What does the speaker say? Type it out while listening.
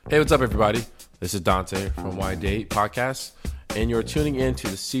Hey, what's up, everybody? This is Dante from Why Date Podcast, and you're tuning in to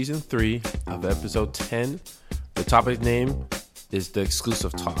the season 3 of episode 10. The topic name is the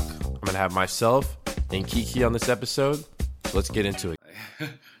exclusive talk. I'm gonna have myself and Kiki on this episode. Let's get into it.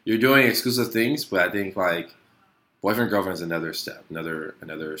 You're doing exclusive things, but I think like boyfriend girlfriend is another step,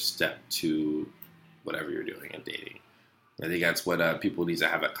 another step to whatever you're doing in dating. I think that's what people need to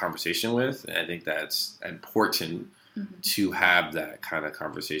have that conversation with, and I think that's important. To have that kind of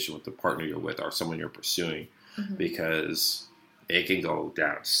conversation with the partner you're with or someone you're pursuing, because it can go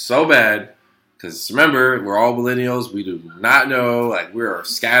down so bad. Because remember, we're all millennials. We do not know. Like, we are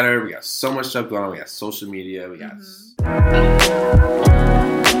scattered. We got so much stuff going on. We got social media. We got...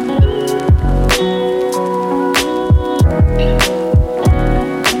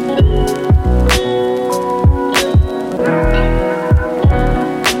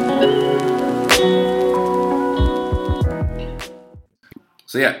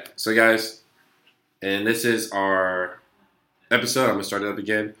 So guys, and this is our episode. I'm going to start it up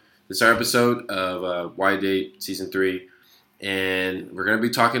again. This is our episode of Why Date Season 3. And we're going to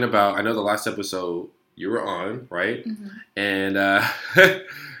be talking about, I know the last episode you were on, right? And I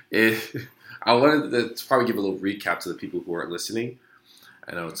wanted to probably give a little recap to the people who aren't listening.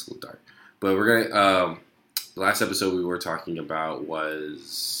 I know it's a little dark. But we're going to, the last episode we were talking about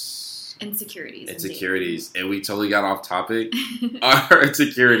was... Insecurities. And we totally got off topic. Our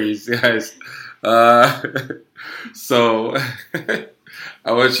insecurities, guys. So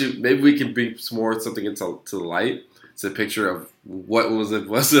I want you, maybe we can bring some more something into the light. It's a picture of what was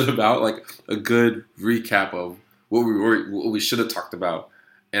it about, like a good recap of what we should have talked about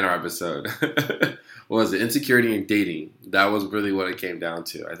in our episode. What was it? Insecurity and dating. That was really what it came down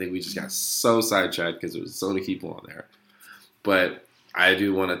to. I think we just got so sidetracked because there was so many people on there. But I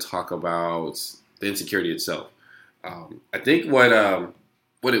do want to talk about the insecurity itself. I think what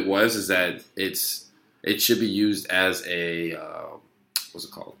it was is that it should be used as a what's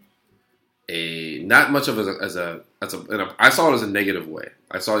it called? Not much of I saw it as a negative way.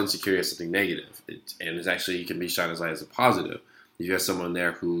 I saw insecurity as something negative, and it's actually, it can be shined as light as a positive. If you have someone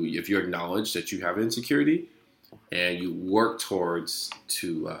there who, if you acknowledge that you have insecurity and you work towards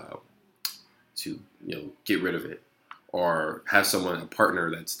to get rid of it. Or have someone, a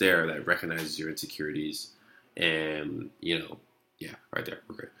partner that's there that recognizes your insecurities and, right there.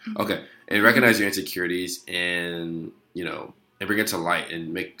 We're good. Okay. And recognize your insecurities and, and bring it to light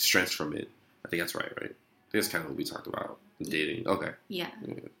and make strengths from it. I think that's right? I think that's kind of what we talked about in dating. Okay. Yeah.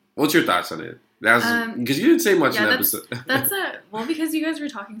 What's your thoughts on it? Because you didn't say much in the episode. Because you guys were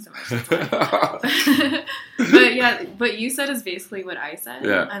talking so much. But you said is basically what I said.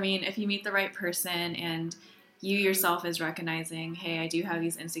 Yeah. I mean, if you meet the right person and you yourself is recognizing, hey, I do have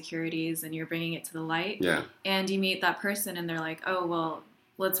these insecurities, and you're bringing it to the light. Yeah. And you meet that person, and they're like, oh, well,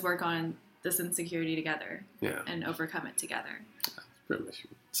 let's work on this insecurity together. Yeah. And overcome it together. Pretty much.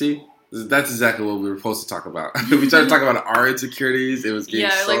 See, that's exactly what we were supposed to talk about. We started talking about our insecurities. It was getting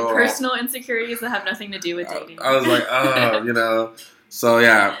like personal insecurities that have nothing to do with dating. I was like, So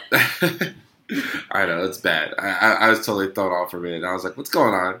yeah. I know, it's bad. I was totally thrown off from it. I was like, what's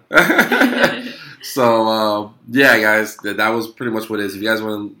going on? So, guys, that was pretty much what it is. If you guys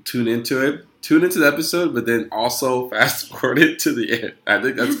want to tune into it, tune into the episode, but then also fast forward it to the end. I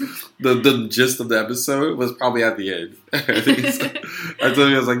think that's the gist of the episode was probably at the end. I told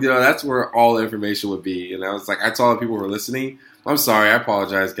you, I was like, that's where all the information would be. And I was like, I told people who were listening, I'm sorry, I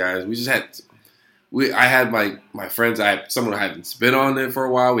apologize, guys. We just had... I had my friends. I had someone who hadn't been on it for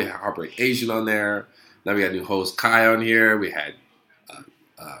a while. We had Heartbreak Asian on there. Now we got new host Kai on here. We had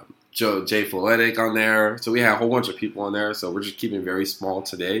Jay Floetic on there. So we had a whole bunch of people on there. So we're just keeping it very small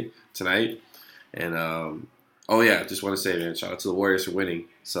tonight. And just want to say, man, shout out to the Warriors for winning.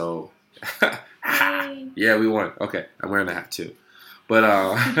 So yeah, we won. Okay, I'm wearing the hat too. But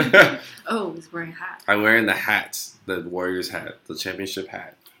he's wearing a hat. I'm wearing the hat, the Warriors hat, the championship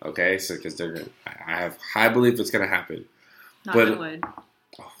hat. Okay, so because I have high belief it's gonna happen. Not but, would.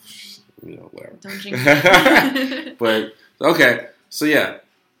 Oh, whatever. Don't jinx it. But okay, so yeah.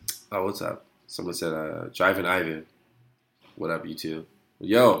 Oh, what's up? Someone said, "Driving Ivan." What up, you two?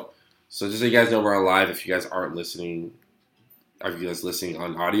 Yo. So just so you guys know, we're on live. If you guys aren't listening, are you guys listening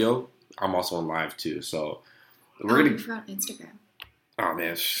on audio? I'm also on live too. So we're gonna forgot Instagram. Oh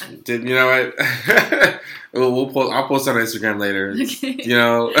man, you know what? I'll post on Instagram later.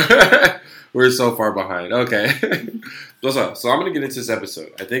 Okay. We're so far behind. Okay. So I'm gonna get into this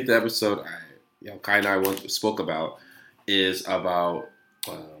episode. I think the episode Kai and I spoke about is about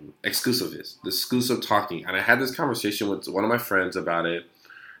exclusiveness, the exclusive talking. And I had this conversation with one of my friends about it.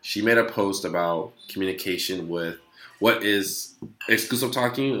 She made a post about communication with what is exclusive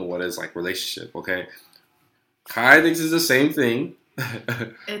talking and what is like relationship. Okay, Kai thinks it's the same thing.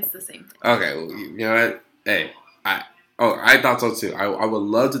 It's the same thing. Okay, well, you know what? Hey, I thought so too. I would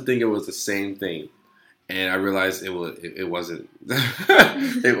love to think it was the same thing, and I realized it wasn't.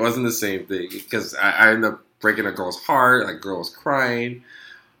 It wasn't the same thing because I ended up breaking a girl's heart. Like, girl was crying.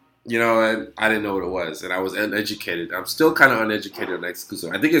 You know, and I didn't know what it was, and I was uneducated. I'm still kind of uneducated on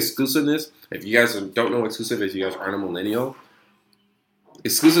exclusive. I think exclusiveness, if you guys don't know what exclusive is, you guys aren't a millennial.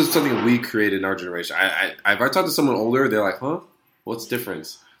 Exclusive is something we created in our generation. If I talk to someone older, they're like, huh? What's the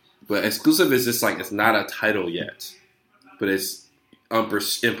difference? But exclusive is just like, it's not a title yet, but it's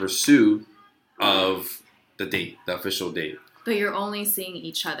in pursuit of the date, the official date. But you're only seeing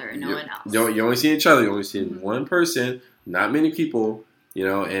each other and no one else. You're only seeing each other. You're only seeing one person, not many people. You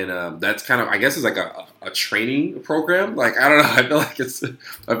know, and that's kind of, I guess it's like a training program. Like, I don't know. I feel like it's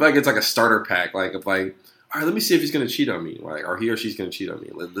like a starter pack. Like, if like, all right, let me see if he's going to cheat on me. Like, or he or she's going to cheat on me.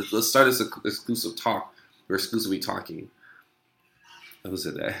 Let's start this exclusive talk. We're exclusively talking. What was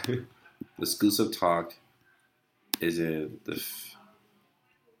it that? The exclusive talk is in the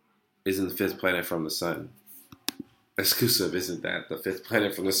fifth planet from the sun. Exclusive, isn't that the fifth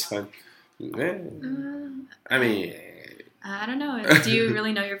planet from the sun? I mean, I don't know. Do you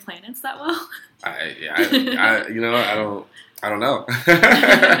really know your planets that well? I you know, I don't know.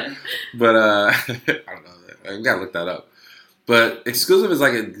 But I don't know. I gotta look that up. But exclusive is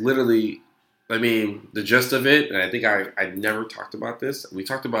like literally. I mean, the gist of it, and I think I never talked about this. We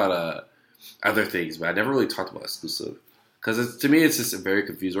talked about other things, but I never really talked about exclusive because to me it's just a very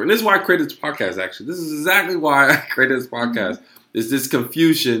confusing word. And this is why I created this podcast. Actually, this is exactly why I created this podcast. Mm-hmm. Is this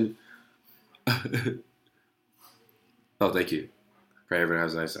confusion? Oh, thank you. Pray everyone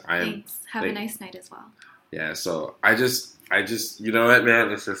has a nice night. Thanks. Have a nice night as well. Yeah, so I just, you know what, man?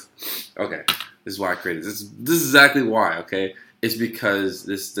 It's just, okay. This is why I created this. This is exactly why, okay? It's because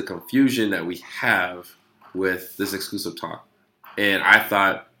this is the confusion that we have with this exclusive talk. And I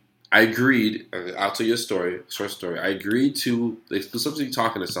thought, I agreed, I'll tell you a short story. I agreed to exclusively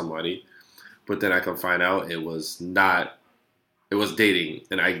talking to somebody, but then I could find out it was not. It was dating,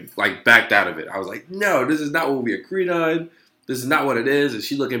 and I like backed out of it. I was like, "No, this is not what we agreed on. This is not what it is." And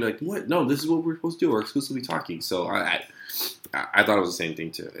she looked at me like, "What? No, this is what we're supposed to do. We're exclusively talking." So I thought it was the same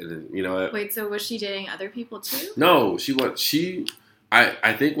thing too. And then, you know what? Wait, so was she dating other people too? No,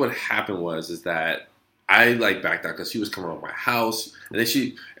 I think what happened is that I like backed out because she was coming over my house, and then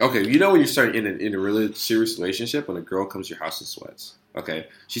you know when you're starting in a really serious relationship when a girl comes to your house in sweats. Okay,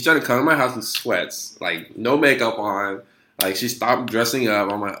 she started coming to my house in sweats, like no makeup on. Like, she stopped dressing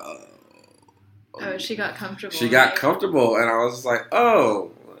up. I'm like, oh, she got comfortable. She got comfortable, and I was just like,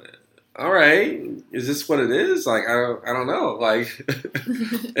 oh, all right. Is this what it is? Like, I don't know. Like,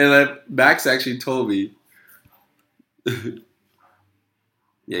 and then Max actually told me, yeah,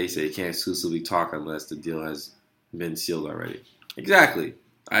 he said you can't exclusively talk unless the deal has been sealed already. Exactly.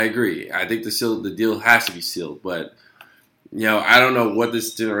 I agree. I think the deal has to be sealed, but, you know, I don't know what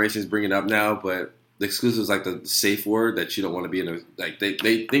this generation is bringing up now, but the exclusive is like the safe word that you don't want to be in a, like, they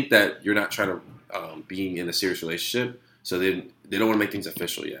think that you're not trying to be in a serious relationship, so they don't want to make things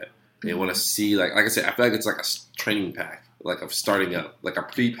official yet. They want to see, like I said, I feel like it's like a training pack, like of starting up, like a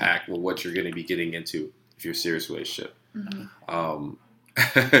pre-pack with what you're going to be getting into if you're a serious relationship. Mm-hmm.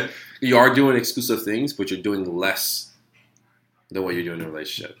 You are doing exclusive things, but you're doing less than what you're doing in a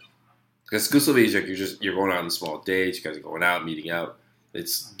relationship. Because exclusively is like you're going out on small dates, you guys are going out, meeting out.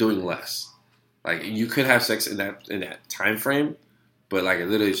 It's doing less. Like, you could have sex in that time frame, but like it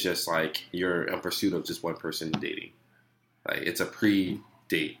literally is just like you're in pursuit of just one person dating. Like, it's a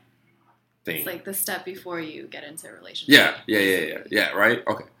pre-date thing. It's like the step before you get into a relationship. Yeah, right?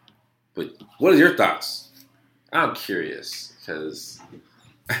 Okay. But what are your thoughts? I'm curious because...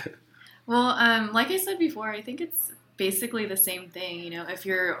 Well, like I said before, I think it's basically the same thing. You know, if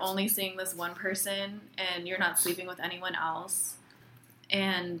you're only seeing this one person and you're not sleeping with anyone else,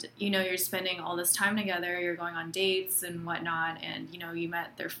 and, you know, you're spending all this time together, you're going on dates and whatnot, and, you know, you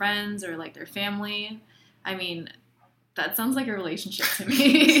met their friends or, like, their family. I mean, that sounds like a relationship to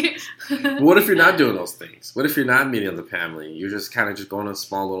me. What if you're not doing those things? What if you're not meeting the family? You're just kind of just going on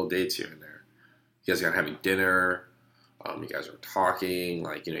small little dates here and there. You guys are having dinner. You guys are talking.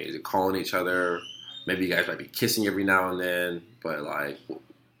 Like, you know, you're calling each other. Maybe you guys might be kissing every now and then. But, like,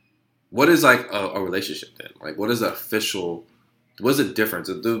 what is, like, a relationship then? Like, what is the official... What's the difference?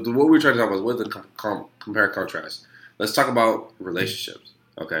 What we're trying to talk about is what is the compare and contrast. Let's talk about relationships,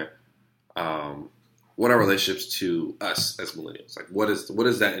 okay? What are relationships to us as millennials? Like, what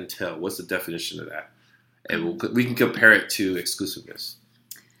does that entail? What's the definition of that? And we can compare it to exclusiveness.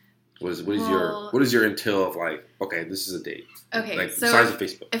 What is your entail of like, okay, this is a date? Okay, like, so besides the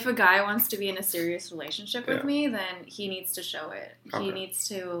Facebook. If a guy wants to be in a serious relationship with me, then he needs to show it. Okay. He needs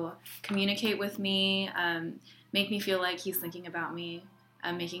to communicate with me, make me feel like he's thinking about me,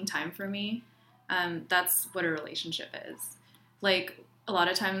 making time for me. That's what a relationship is. Like, a lot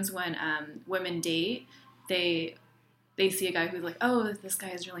of times when women date, they see a guy who's like, oh, this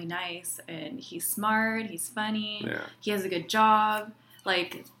guy is really nice, and he's smart, he's funny, he has a good job.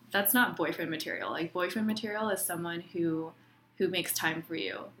 Like, that's not boyfriend material. Like, boyfriend material is someone who makes time for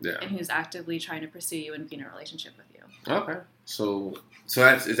you and who's actively trying to pursue you and be in a relationship with you. Okay. So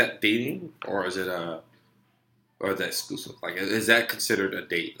is that dating, or is it or is that exclusive? Like, is that considered a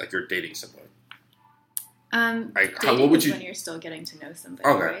date? Like, you're dating someone? Dating what would you? When you're still getting to know somebody,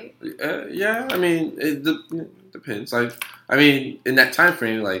 okay. Right? Yeah, I mean, it depends. Like, I mean, in that time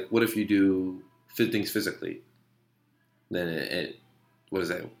frame, like, what if you do things physically? Then it what is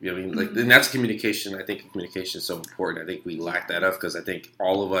that? You know what I mean? Like, and that's communication. I think communication is so important. I think we lack that up because I think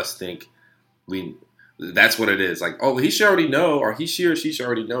all of us think that's what it is. Like, oh, he should already know, or she should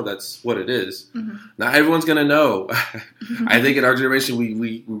already know that's what it is. Mm-hmm. Not everyone's gonna know. I think in our generation,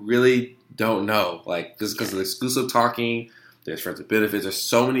 we really don't know. Like, just because of the exclusive talking, there's friends with benefits. There's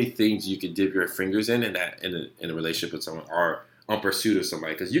so many things you can dip your fingers in a relationship with someone, or on pursuit of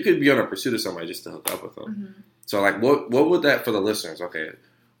somebody. Because you could be on a pursuit of somebody just to hook up with them. Mm-hmm. So, like, what would that, for the listeners, okay,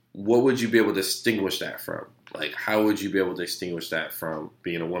 what would you be able to distinguish that from? Like, how would you be able to distinguish that from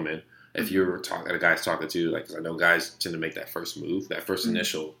being a woman if you were a guy's talking to you? Like, because I know guys tend to make that first move, that first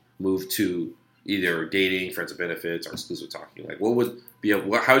initial move to either dating, friends with benefits, or exclusive talking. Like, how would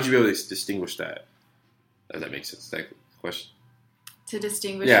you be able to distinguish that? Does that make sense? That question. To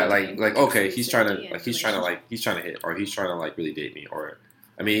distinguish. Yeah, like okay, he's trying to hit, or he's trying to like really date me, or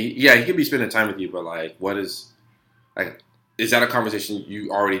I mean, yeah, he could be spending time with you, but like, like, is that a conversation you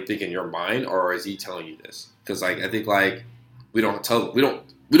already think in your mind, or is he telling you this? Because like, I think like we're not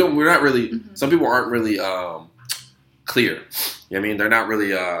really. Mm-hmm. Some people aren't really clear. You know what I mean, they're not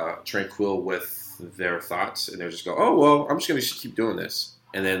really tranquil with their thoughts, and they just go, oh well, I'm just gonna keep doing this,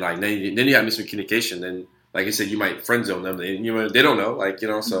 and then like then you have miscommunication. Then like I said, you might friend zone them. They don't know, like so.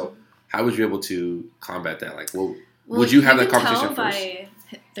 Mm-hmm. How would you be able to combat that? Like, would you have that conversation first? By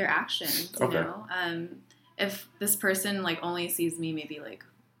their actions, you know. If this person like only sees me maybe like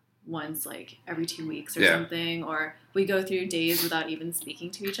once like every 2 weeks or something, or we go through days without even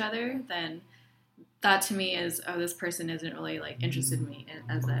speaking to each other, then that to me is, oh, this person isn't really like interested in me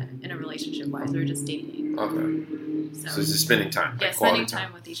in a relationship wise. They're just dating. Okay. So it's just spending time. Yeah, like spending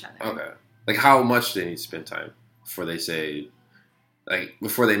time with each other. Okay. Like, how much do they need to spend time before they say, like,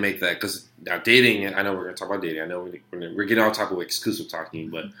 before they make that? Because now dating, I know we're going to talk about dating. I know we're getting all talk about exclusive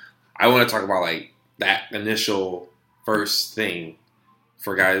talking, but I want to talk about like that initial first thing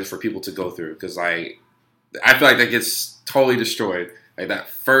for guys, for people to go through, because I feel like that gets totally destroyed. Like that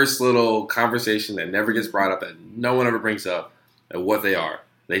first little conversation that never gets brought up, that no one ever brings up, and what they are.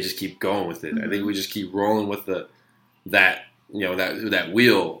 They just keep going with it. Mm-hmm. I think we just keep rolling with that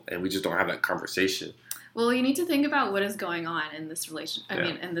wheel, and we just don't have that conversation. Well, you need to think about what is going on in this relation. I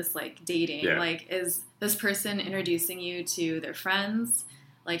mean, in this like dating. Yeah. Like, is this person introducing you to their friends?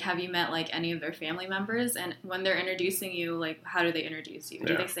 Like, have you met, like, any of their family members? And when they're introducing you, like, how do they introduce you?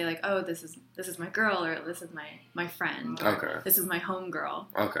 Do they say, like, oh, this is my girl, or this is my friend, or this is my homegirl?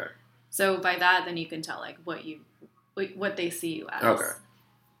 Okay. So by that, then you can tell, like, what they see you as. Okay.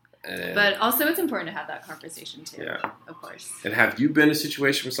 But also, it's important to have that conversation, too. Yeah. Of course. And have you been in a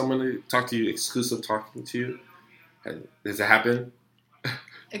situation where someone talked to you, exclusive talking to you? Does it happen?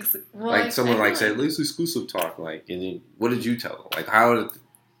 Like, someone, like, say, let's exclusive talk. Like, and then, what did you tell them? Like, how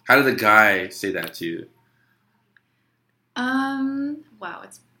did the guy say that to you? Wow,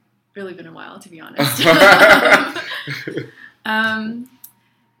 it's really been a while, to be honest.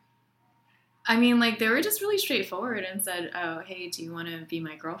 I mean, like, they were just really straightforward and said, oh, hey, do you want to be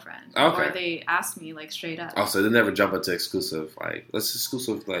my girlfriend? Okay. Or they asked me, like, straight up. Oh, so they never jump into exclusive, like, let's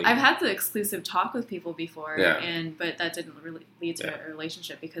exclusive, like... I've had the exclusive talk with people before, but that didn't really lead to a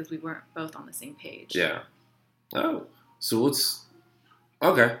relationship because we weren't both on the same page. Yeah. Oh, so what's...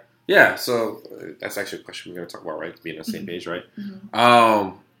 Okay. Yeah, so that's actually a question we're going to talk about, right? Being on the same page, right?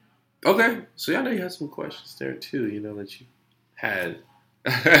 Mm-hmm. Okay. So I know you had some questions there, too, that you had...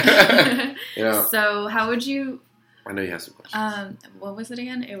 So how would you... I know you have some questions. What was it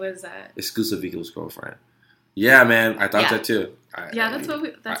again? It was exclusive equals girlfriend. Yeah, man, I thought that too. That's what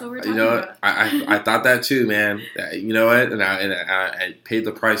we're talking about. I thought that too, man. You know what? And I paid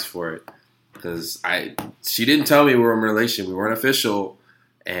the price for it because she didn't tell me we were in a relation. We weren't official,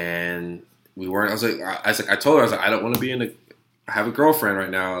 and we weren't. I told her I don't want to be in a. I have a girlfriend right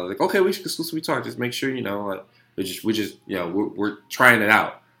now. Like, okay, we should exclusively talk. Just make sure, like, we just, we're trying it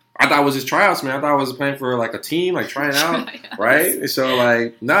out. I thought it was just tryouts, man. I thought I was playing for, like, a team, like, trying out, right? So,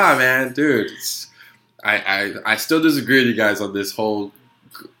 like, nah, man, dude. I still disagree with you guys on this whole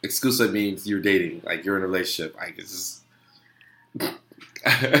exclusive means you're dating. Like, you're in a relationship. Like, it's just...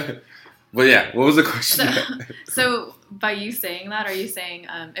 But, yeah, what was the question? So, by you saying that, are you saying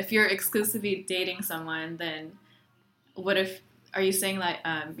if you're exclusively dating someone, then are you saying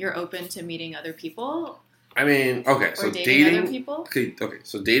that you're open to meeting other people? I mean, okay, so dating other people? Okay,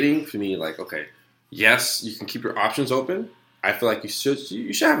 so dating for me, like, okay, yes, you can keep your options open. I feel like you should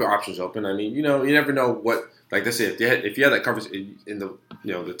have your options open. I mean, you never know what, like they say, if you had that conversation in the,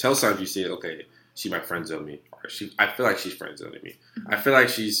 the tell signs you see, okay, she might friend zone me, or I feel like she's friend zoning me. Mm-hmm. I feel like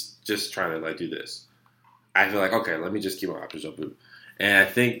she's just trying to, like, do this. I feel like, okay, let me just keep my options open. And I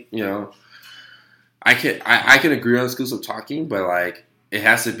think, I can agree on exclusive talking, but, like, it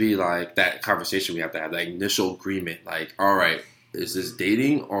has to be, like, that conversation we have to have, that initial agreement. Like, all right, is this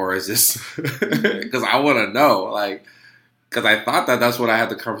dating or is this... Because I want to know, like... Because I thought that's what I had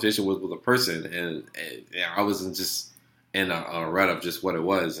the conversation with a person. And I wasn't just in a rut of just what it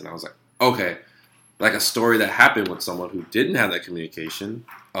was. And I was like, okay. Like, a story that happened with someone who didn't have that communication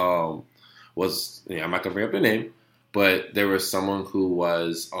was... I'm not going to bring up their name. But there was someone who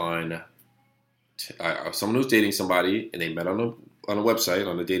was on... someone who was dating somebody, and they met on a website,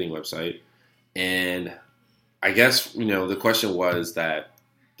 on a dating website, and I guess, the question was that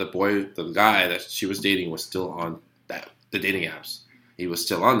the guy that she was dating was still on the dating apps. He was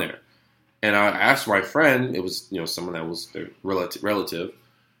still on there. And I asked my friend, it was, someone that was their relative.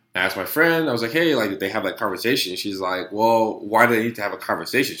 I asked my friend, I was like, hey, like, did they have that conversation? She's like, well, why do they need to have a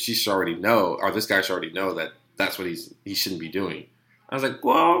conversation? She should already know, or this guy should already know that that's what he shouldn't be doing. I was like,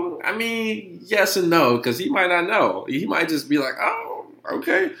 well, I mean, yes and no, because he might not know. He might just be like, oh,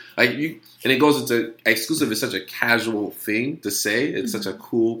 okay. And it goes into exclusive is such a casual thing to say. It's such a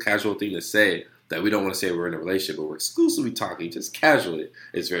cool, casual thing to say that we don't want to say we're in a relationship, but we're exclusively talking just casually.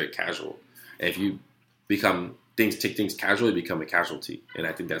 It's very casual. And if you take things casually, become a casualty. And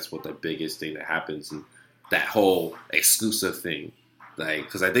I think that's what the biggest thing that happens in that whole exclusive thing. Like,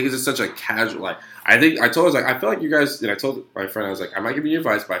 because I think it's just such a casual, like, I told her, like, I feel like you guys, and I told my friend, I was like, I might give you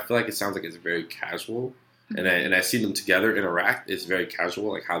advice, but I feel like it sounds like it's very casual. Mm-hmm. And I see them together interact, it's very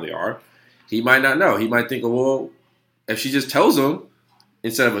casual, like how they are. He might not know. He might think, well, if she just tells him,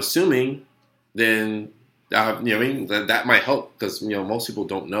 instead of assuming, then, that might help. Because, most people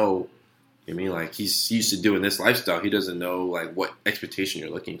don't know, like, he's used to doing this lifestyle. He doesn't know, like, what expectation you're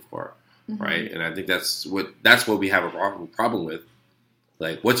looking for, mm-hmm. right? And I think that's what we have a problem with.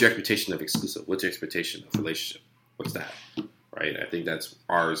 Like, what's your expectation of exclusive? What's your expectation of relationship? What's that? Right? I think that's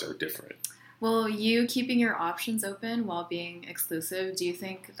ours are different. Well, you keeping your options open while being exclusive, do you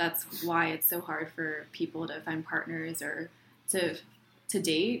think that's why it's so hard for people to find partners or to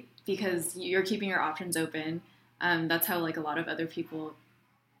date? Because you're keeping your options open. That's how, like, a lot of other people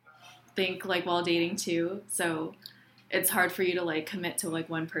think, like, while dating too. So it's hard for you to, like, commit to,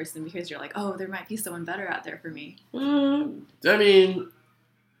 like, one person because you're like, oh, there might be someone better out there for me. I mean...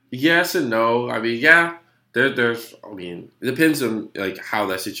 Yes and no. I mean, yeah, there's, it depends on, like, how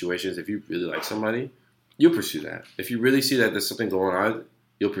that situation is. If you really like somebody, you'll pursue that. If you really see that there's something going on,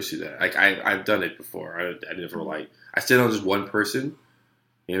 you'll pursue that. Like, I've done it before. I never, like, I stayed on just one person.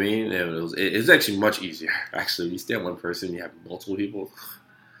 You know what I mean? And it's actually much easier. Actually, when you stay on one person, you have multiple people.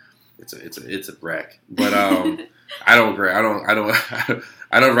 It's a wreck. But I don't agree.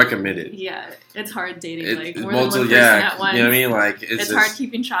 I don't recommend it. Yeah, it's hard dating like more than one person at once. You know what I mean? Like it's hard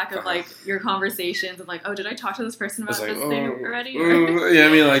keeping track of, like, your conversations of, like, oh, did I talk to this person about this thing already? Yeah,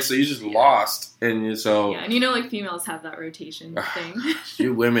 I mean, like, so you just lost, and and like, females have that rotation thing.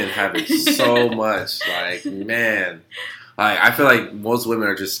 You women have it so much, like, man. Like, I feel like most women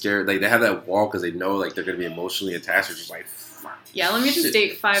are just scared. Like, they have that wall because they know, like, they're going to be emotionally attached. They're just like, yeah, let me just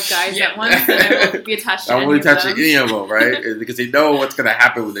date 5 guys at once, and I won't be attached to any of them. I won't attach to any of them, right? Because they know what's going to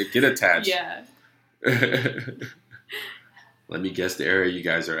happen when they get attached. Yeah. Let me guess the area you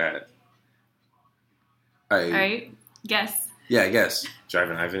guys are at. All right. Guess. Yeah, guess.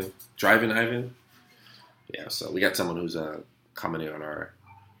 Driving Ivan? Yeah, so we got someone who's commenting on our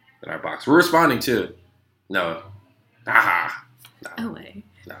box. We're responding, too. No. Aha. No. LA.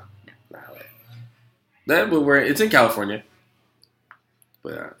 No, not LA. But it's in California.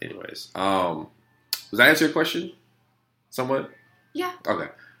 But anyways, does that answer your question? Somewhat? Yeah. Okay.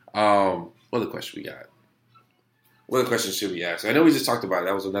 What other question we got? What other question should we ask? I know we just talked about it.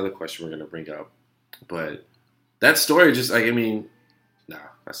 That was another question we're going to bring up. But that story just, like, I mean, no,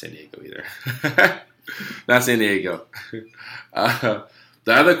 not San Diego either. Not San Diego. The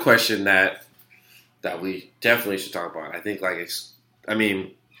other question that we definitely should talk about, I think,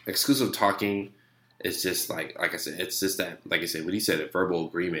 exclusive talking is just like I said, it's just that, like I said, what he said, a verbal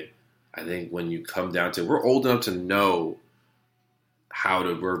agreement. I think when you come down to, we're old enough to know how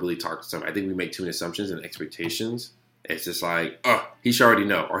to verbally talk to someone. I think we make too many assumptions and expectations. It's just like, oh, he should already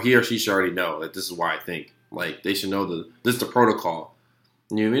know, or he or she should already know that this is why I think. Like, they should know this is the protocol.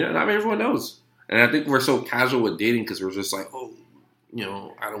 You know what I mean? Not everyone knows. And I think we're so casual with dating because we're just like, oh,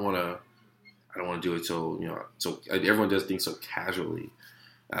 I don't want to do it so everyone does things so casually.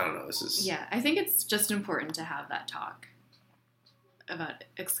 I don't know. Yeah, I think it's just important to have that talk about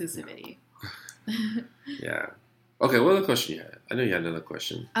exclusivity. Yeah. Okay, what other question you had? I know you had another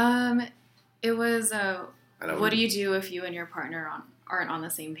question. It was, what do you do if you and your partner aren't on the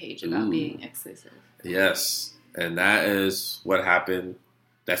same page about being exclusive? Yes, and that is what happened.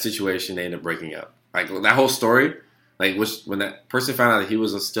 That situation, they ended up breaking up. Like, that whole story, like, when that person found out that he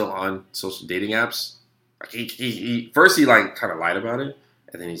was still on social dating apps, like, he first like kind of lied about it,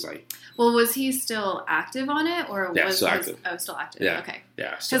 and then he's like, well, was he still active on it, or was still active? Oh, still active. Yeah. Okay.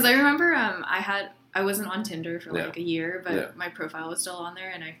 Yeah. Because I remember I wasn't on Tinder for like a year, but my profile was still on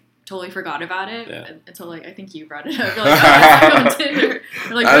there, and I totally forgot about it until like I think you brought it up. You're like, I'm on Tinder.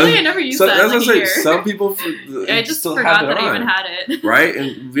 You're like, really? I never used that. That's what I'm saying. Some people, I just forgot that I even had it. Right,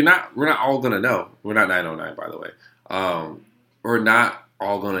 and we're not all gonna know. We're not 909, by the way. We're not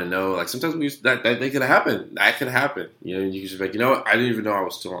all gonna know. Like, sometimes that could happen. That could happen. You can just be like, what? I didn't even know I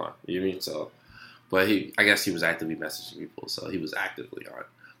was still on. You know what I mean? So, but I guess he was actively messaging people, so he was actively on.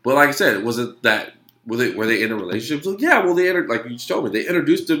 But like I said, was it that? Were they in a relationship? So, yeah, well, like you told me, they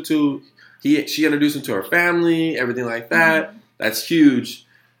introduced him to, she introduced him to her family, everything like that. Mm-hmm. That's huge.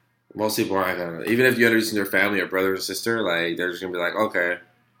 Most people aren't going to, even if you introduce them to their family or brother or sister, like, they're just going to be like, okay,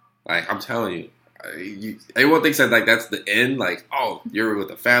 like, I'm telling you, everyone thinks that, like, that's the end, like, oh, you're with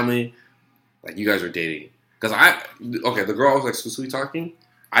the family, like, you guys are dating. Because the girl I was exclusively talking,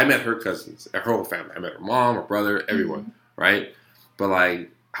 I met her cousins, her whole family. I met her mom, her brother, everyone, right? But, like,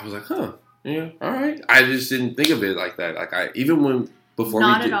 I was like, huh. Yeah, all right. I just didn't think of it like that. Like, Not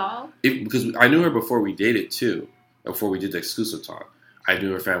at all? Because I knew her before we dated, too. Before we did the exclusive talk. I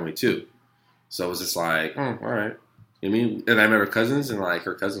knew her family, too. So it was just like, all right. You know what I mean? And I met her cousins, and, like,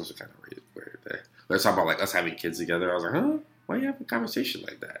 her cousins were kind of weird. They were talking about, like, us having kids together. I was like, huh? Why you have a conversation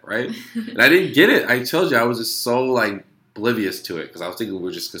like that, right? And I didn't get it. I told you, I was just so, like, oblivious to it. Because I was thinking we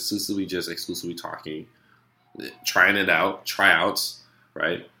were just exclusively talking. Trying it out. Tryouts,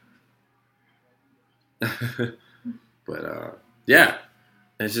 right? But yeah,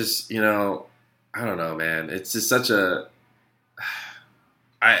 it's just, I don't know, man. It's just such a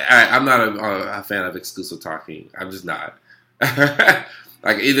I'm not a fan of exclusive talking. I'm just not.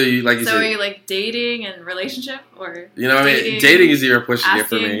 Like, either you, like you said. So are you like dating and relationship, or dating is you're pushing it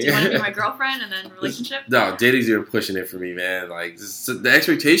for me. Do you want to be my girlfriend, and then relationship? No, dating's you're pushing it for me, man. Like, the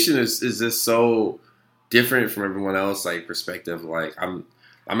expectation is just so different from everyone else. Like, perspective. Like, I'm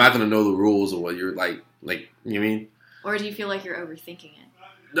not gonna know the rules of what you're like. Like, you know what I mean? Or do you feel like you're overthinking it?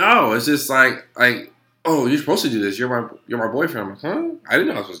 No, it's just like, oh, you're supposed to do this. You're my boyfriend. I'm like, huh? I didn't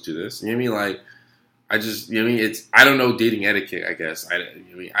know I was supposed to do this. You know what I mean? Like, I just, you know what I mean? I don't know dating etiquette, I guess. I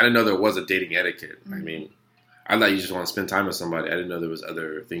didn't know there was a dating etiquette. Mm-hmm. I mean, I thought you just want to spend time with somebody. I didn't know there was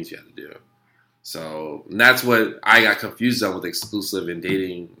other things you had to do. So, and that's what I got confused on with exclusive and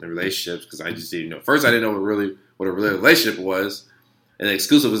dating and relationships, because I just didn't know. First, I didn't know what a real relationship was. And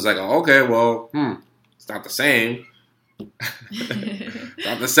exclusive was like, oh, okay, well, it's not the same.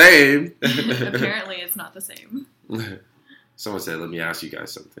 Not the same. Apparently, it's not the same. Someone said, let me ask you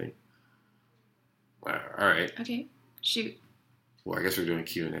guys something. All right. Okay. Shoot. Well, I guess we're doing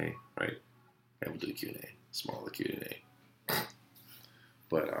Q&A, right? Yeah, we'll do Q&A. Smaller Q&A.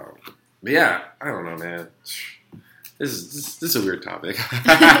 But yeah, I don't know, man. This is a weird topic.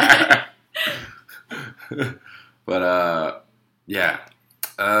 But, yeah.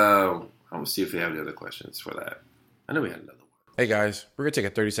 I'm going to see if we have any other questions for that. I know we had another one. Hey, guys. We're going to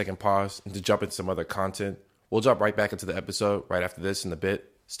take a 30-second pause and to jump into some other content. We'll jump right back into the episode right after this in a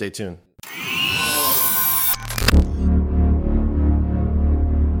bit. Stay tuned.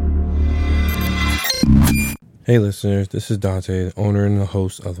 Hey listeners, this is Dante, the owner and the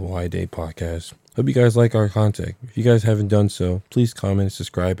host of the Why Day podcast. Hope you guys like our content. If you guys haven't done so, please comment,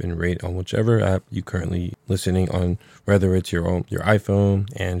 subscribe, and rate on whichever app you currently listening on, whether it's your iPhone,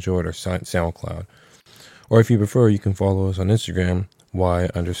 Android, or SoundCloud. Or if you prefer, you can follow us on Instagram,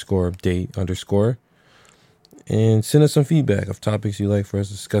 y_date_, and send us some feedback of topics you'd like for us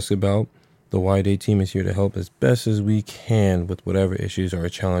to discuss about. The Why Date team is here to help as best as we can with whatever issues or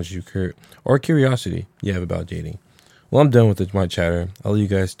challenges or curiosity you have about dating. Well, I'm done with my chatter. I'll let you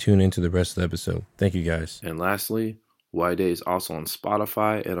guys tune into the rest of the episode. Thank you, guys. And lastly, Why Date is also on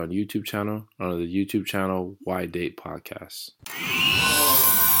Spotify and on YouTube channel, under the YouTube channel Why Date Podcast.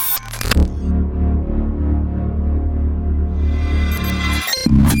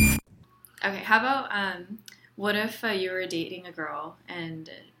 Okay, how about what if you were dating a girl and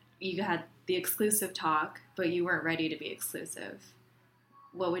you had the exclusive talk, but you weren't ready to be exclusive?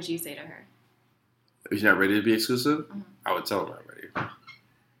 What would you say to her? If you're not ready to be exclusive, I would tell her I'm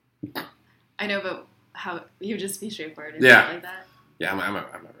ready. I know, but how you just be straightforward and stuff like that? Yeah, I'm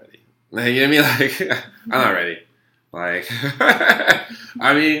not ready. Like, you know what I mean? Like, I'm not ready. Like,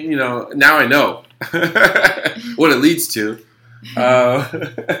 I mean, you know, now I know what it leads to.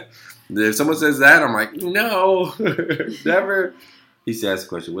 If someone says that, I'm like, no, never. He asked the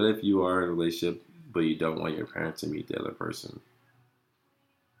question, what if you are in a relationship, but you don't want your parents to meet the other person?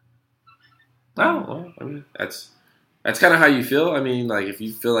 Oh, well, I mean, that's kind of how you feel. I mean, like, if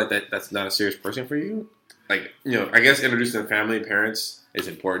you feel like that's not a serious person for you, like, you know, I guess introducing the family, parents is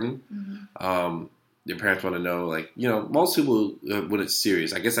important. Mm-hmm. Your parents want to know, like, you know, most people, when it's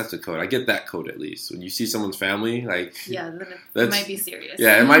serious, I guess that's the code. I get that code at least. When you see someone's family, like... Yeah, then it might be serious.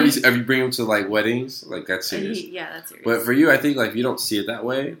 Yeah, it might be... If you bring them to, like, weddings, like, that's serious. Yeah, that's serious. But for you, I think, like, if you don't see it that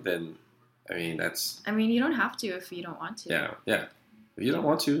way, then, I mean, that's... I mean, you don't have to if you don't want to. Yeah. If you don't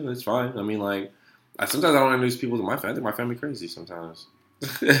want to, it's fine. I mean, like, sometimes I don't introduce people to my family. I think my family crazy sometimes.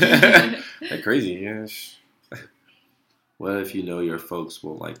 They're crazy, yeah. What if you know your folks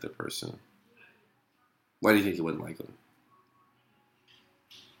won't like the person? Why do you think you wouldn't like them?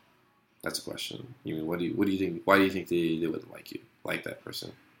 That's a question. You mean, what do you think? Why do you think they wouldn't like you, like that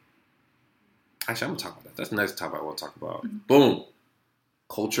person? Actually, I'm gonna talk about that. That's the next topic I want to talk about. Mm-hmm. Boom,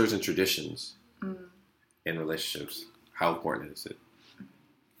 cultures and traditions in relationships. How important is it?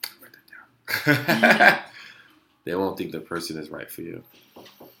 Write that down. They won't think the person is right for you.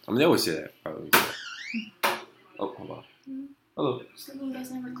 I mean, they always say that. Oh, hold on. Hello. So you guys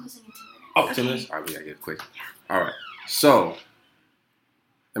never closing in 2 minutes. Oh, 2 minutes? All right, we gotta get it quick. Yeah. All right. So,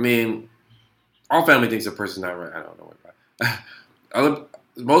 I mean, all family thinks the person's not right. I don't know what.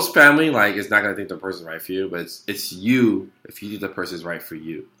 Most family, like, is not gonna think the person's right for you, but it's you if you think the person's right for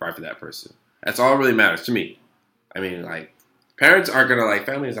you, right for that person. That's all that really matters to me. I mean, like, parents aren't gonna like.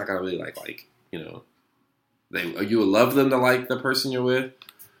 Family is not gonna really like, you know, you would love them to like the person you're with,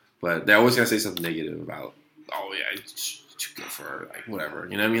 but they're always gonna say something negative about. Oh yeah, it's too good for her, like whatever.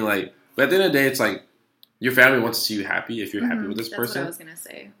 You know what I mean? Like, but at the end of the day, it's like your family wants to see you happy if you're happy with this person. That's what I was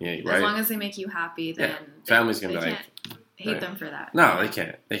gonna say. Yeah, right. As long as they make you happy, then family's gonna be like, hate them for that. No, they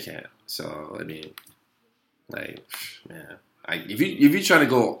can't. They can't. So I mean, like, man, if you try to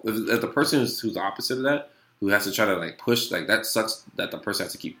go if the person who's opposite of that, who has to try to like push, like that sucks that the person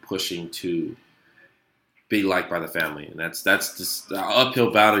has to keep pushing to be liked by the family, and that's just an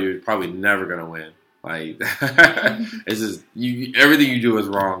uphill battle you're probably never gonna win. Like, it's just everything you do is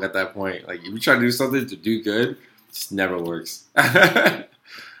wrong at that point. Like, if you try to do something to do good, it just never works. I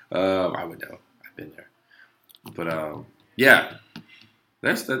would know. I've been there. But yeah,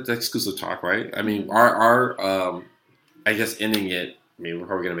 that's exclusive talk, right? I mean, our I guess ending it. I mean, we're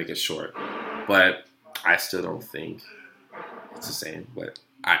probably gonna make it short, but I still don't think it's the same. But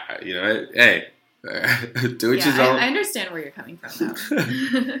I you know, hey, do what you don't. I understand where you're coming from,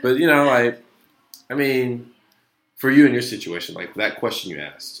 though. But you know, like. I mean, for you in your situation, like that question you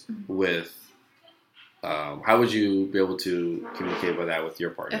asked with, how would you be able to communicate with that with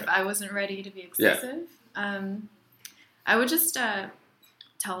your partner? If I wasn't ready to be exclusive, I would just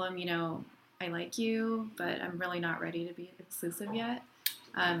tell him, you know, I like you, but I'm really not ready to be exclusive yet.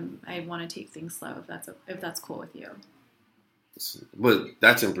 I want to take things slow if that's cool with you. But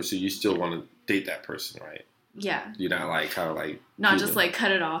that's in pursuit. You still want to date that person, right? Yeah. You're not like kind of like not just like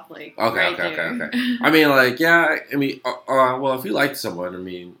cut it off like okay. I mean, like, yeah. I mean, well, if you like someone, I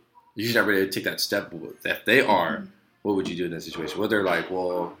mean, you should not really take that step. If they are, what would you do in that situation? Well, they're like,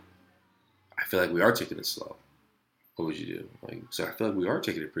 well, I feel like we are taking it slow. What would you do? Like, so I feel like we are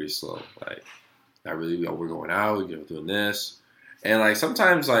taking it pretty slow. Like, not really. We're going out. We're doing this, and like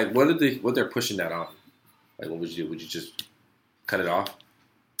sometimes, like, what they're pushing that on? Like, what would you do? Would you just cut it off?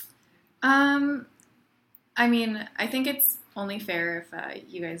 I mean, I think it's only fair if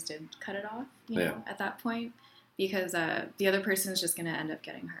you guys did cut it off, you know, at that point, because the other person is just going to end up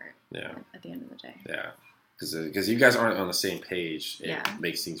getting hurt. Yeah. At the end of the day. Yeah, because you guys aren't on the same page. It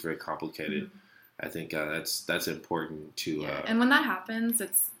makes things very complicated. Mm-hmm. I think that's important to. And when that happens,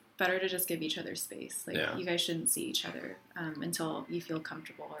 it's better to just give each other space. Like you guys shouldn't see each other until you feel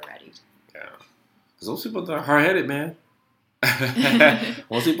comfortable or ready. Yeah. Because those people are hard-headed, man.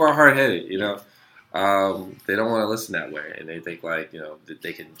 Most people are hard-headed, you know. They don't want to listen that way, and they think like, you know, that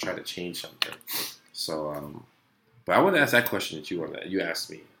they can try to change something. So, but I want to ask that question that you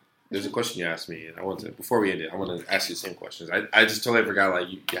asked me. There's a question you asked me, and I want to, before we end it, I want to ask you the same questions. I just totally forgot, like,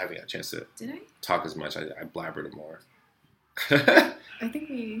 you haven't got a chance to talk as much. I blabbered more. I think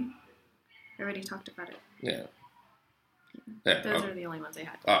we already talked about it. Yeah. Those are the only ones I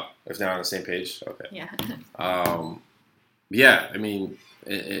had. Oh, if they're on the same page? Okay. Yeah. Yeah, I mean,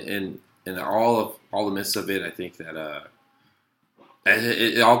 in all the midst of it, I think that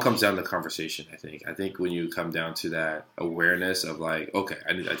it all comes down to conversation. I think when you come down to that awareness of like, okay,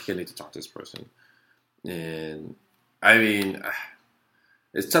 I need to talk to this person, and I mean,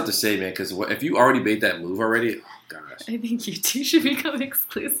 it's tough to say, man, because if you already made that move already, oh gosh, I think you two should become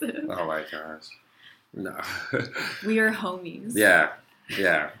exclusive. Oh my gosh, no, we are homies. Yeah.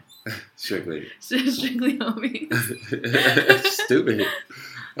 Strictly homies. Stupid.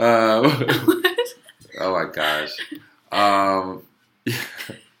 What? Oh my gosh. I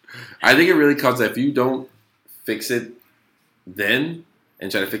think it really comes that if you don't fix it then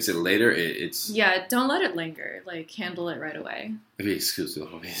and try to fix it later, it's don't let it linger. Like, handle it right away. Be exclusive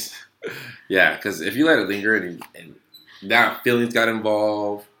homies. Yeah, because if you let it linger and now feelings got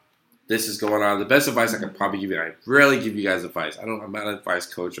involved, this is going on. The best advice I could probably give you, I rarely give you guys advice. I'm not an advice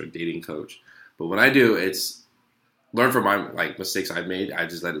coach or a dating coach. But when I do, it's learn from my mistakes I've made. I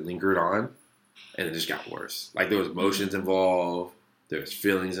just let it linger on, and it just got worse. Like, there was emotions involved. There was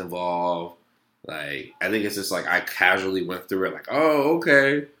feelings involved. Like, I think it's just like I casually went through it like, oh,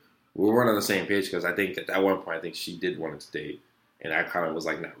 okay. We weren't on the same page because I think at one point, I think she did want to date. And I kind of was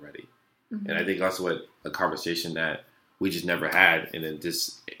like, not ready. Mm-hmm. And I think also with a conversation that we just never had, and then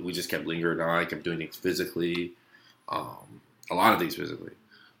we just kept lingering on. I kept doing things physically, a lot of things physically.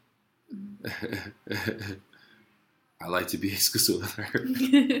 I like to be exclusive with her.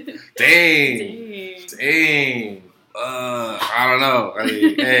 Dang. I don't know. I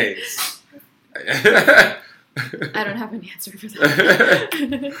mean, hey. I don't have an answer for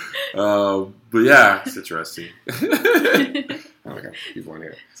that. But yeah, it's interesting. Oh my God, people on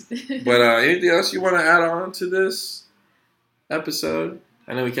here. But anything else you want to add on to this episode?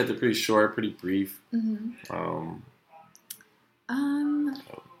 I know we kept it pretty short, pretty brief. Mm-hmm. I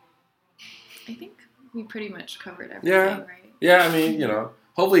think we pretty much covered everything, right? Yeah, I mean,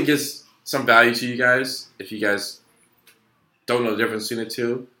 hopefully it gets some value to you guys. If you guys don't know the difference between the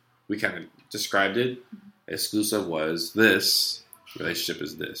two, we kind of described it. Mm-hmm. Exclusive was this. Relationship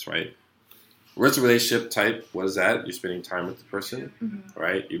is this, right? What's a relationship type? What is that? You're spending time with the person, mm-hmm.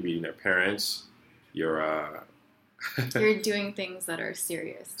 right? You're meeting their parents. You're doing things that are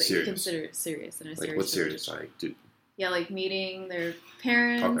serious, that you consider serious in a serious. What's serious? Like, dude. Yeah, like meeting their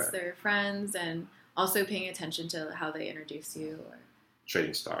parents, their friends, and also paying attention to how they introduce you. Or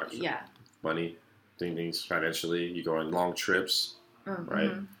trading stocks. Yeah. Money, doing things financially. You go on long trips, mm-hmm.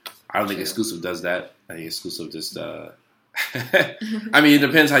 right? I don't think exclusive does that. I think exclusive just. I mean, it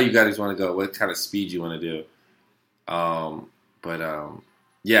depends how you guys want to go, what kind of speed you want to do.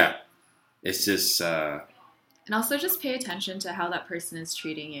 Yeah, it's just. And also just pay attention to how that person is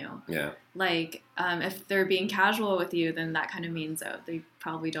treating you. Yeah. Like, if they're being casual with you, then that kind of means they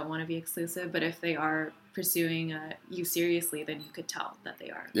probably don't want to be exclusive. But if they are pursuing you seriously, then you could tell that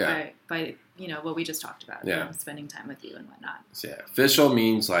they are. Yeah. By what we just talked about. Yeah. Spending time with you and whatnot. So, yeah. Official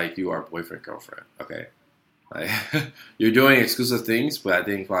means like you are boyfriend, girlfriend. Okay. Like, you're doing exclusive things, but I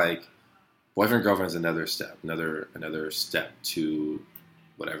think like boyfriend, girlfriend is another step, another step to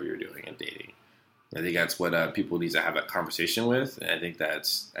whatever you're doing in dating. I think that's what people need to have a conversation with, and I think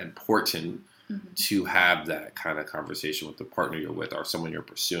that's important mm-hmm. to have that kind of conversation with the partner you're with or someone you're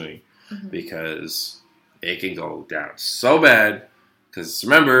pursuing, mm-hmm. because it can go down so bad. Because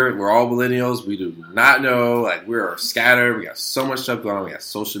remember, we're all millennials. We do not know. Like, we are scattered. We got so much stuff going on. We got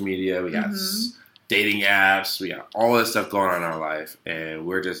social media. We got mm-hmm. dating apps. We got all this stuff going on in our life, and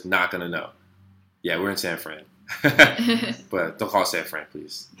we're just not going to know. Yeah, we're in San Fran. But don't call San Fran,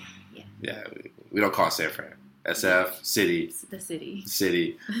 please. Yeah, we don't call San Fran. SF, city. The city.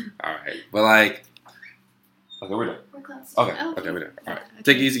 City. All right. But like, okay, we're done. We're close. Okay, we're done. All right.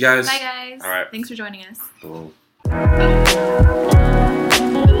 Take it easy, guys. Bye, guys. All right. Thanks for joining us. Boom.